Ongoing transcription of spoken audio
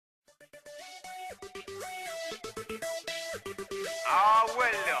Ah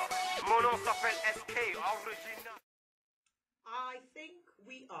well, mon nom s'appelle SK, original. I think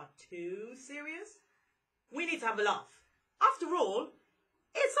we are too serious. We need to have a laugh. After all,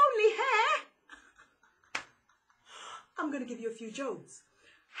 it's only hair. I'm going to give you a few jokes.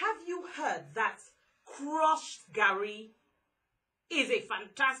 Have you heard that crushed Gary is a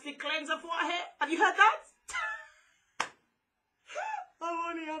fantastic cleanser for our hair? Have you heard that?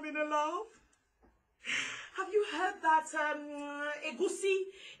 I'm only having a laugh. Have you heard that egusi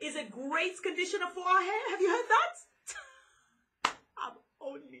is a great conditioner for our hair? Have you heard that? I'm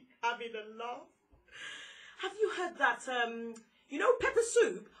only having a laugh. Have you heard that, pepper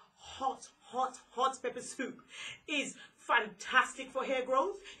soup, hot pepper soup is fantastic for hair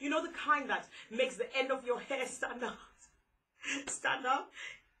growth? You know, the kind that makes the end of your hair stand up. Stand up.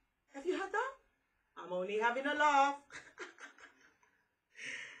 Have you heard that? I'm only having a laugh.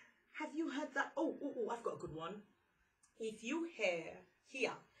 Have you heard that? Oh, I've got a good one. If you hear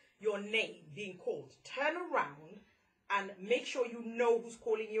your name being called, turn around and make sure you know who's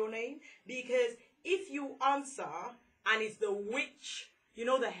calling your name. Because if you answer and it's the witch, you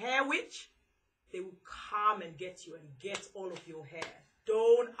know, the hair witch, they will come and get you and get all of your hair.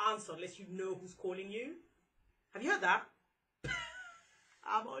 Don't answer unless you know who's calling you. Have you heard that?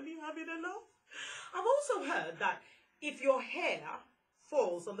 I'm only having a laugh. I've also heard that if your hair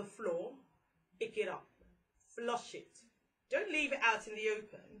falls on the floor, pick it up, flush it. Don't leave it out in the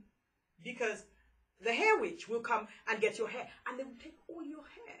open, because the hair witch will come and get your hair and they will take all your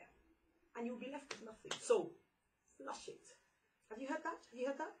hair and you'll be left with nothing. So flush it. Have you heard that? Have you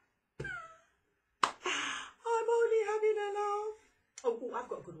heard that? I'm only having a laugh. Oh, I've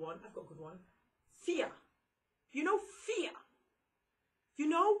got a good one. Fear. You know, fear. You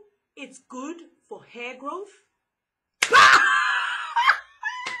know, it's good for hair growth.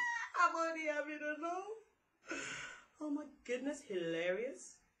 I'm only having a laugh. Oh my goodness,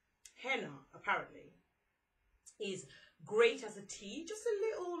 hilarious. Henna, apparently, is great as a tea. Just a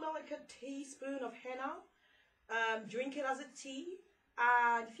little, like a teaspoon of henna. Drink it as a tea.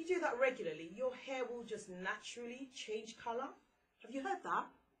 And if you do that regularly, your hair will just naturally change color. Have you heard that?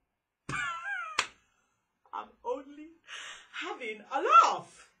 I'm only having a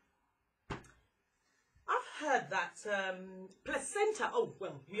laugh. I've heard that placenta, oh,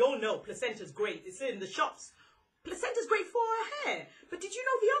 well, we all know placenta's great. It's in the shops. Placenta's great for our hair. But did you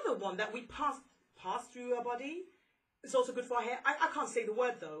know the other one that we pass through our body? It's also good for our hair. I can't say the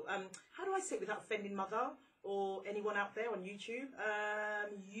word, though. How do I say it without offending mother or anyone out there on YouTube?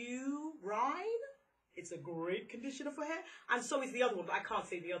 Urine? It's a great conditioner for hair. And so is the other one, but I can't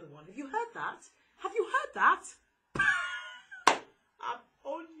say the other one. Have you heard that? Have you heard that? I'm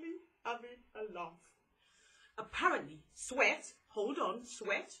only having a laugh. Apparently, sweat, hold on.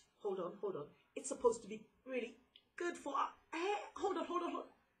 It's supposed to be really good for our hair. Hold on.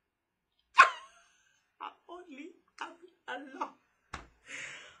 I'm only having a laugh.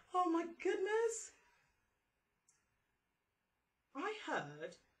 Oh my goodness. I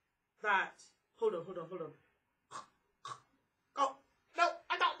heard that, hold on. Oh, no,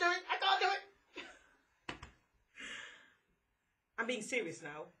 I can't do it. I'm being serious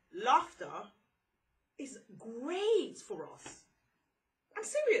now. Laughter is great for us. I'm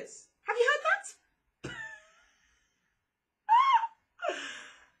serious. Have you heard that?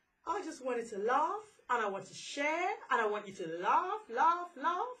 I just wanted to laugh, and I want to share, and I want you to laugh,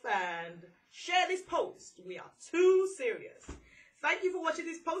 and share this post. We are too serious. Thank you for watching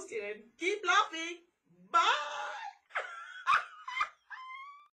this post, and keep laughing. Bye.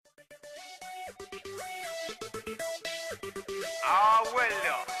 Ah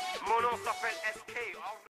well, mon nom s'appelle SK.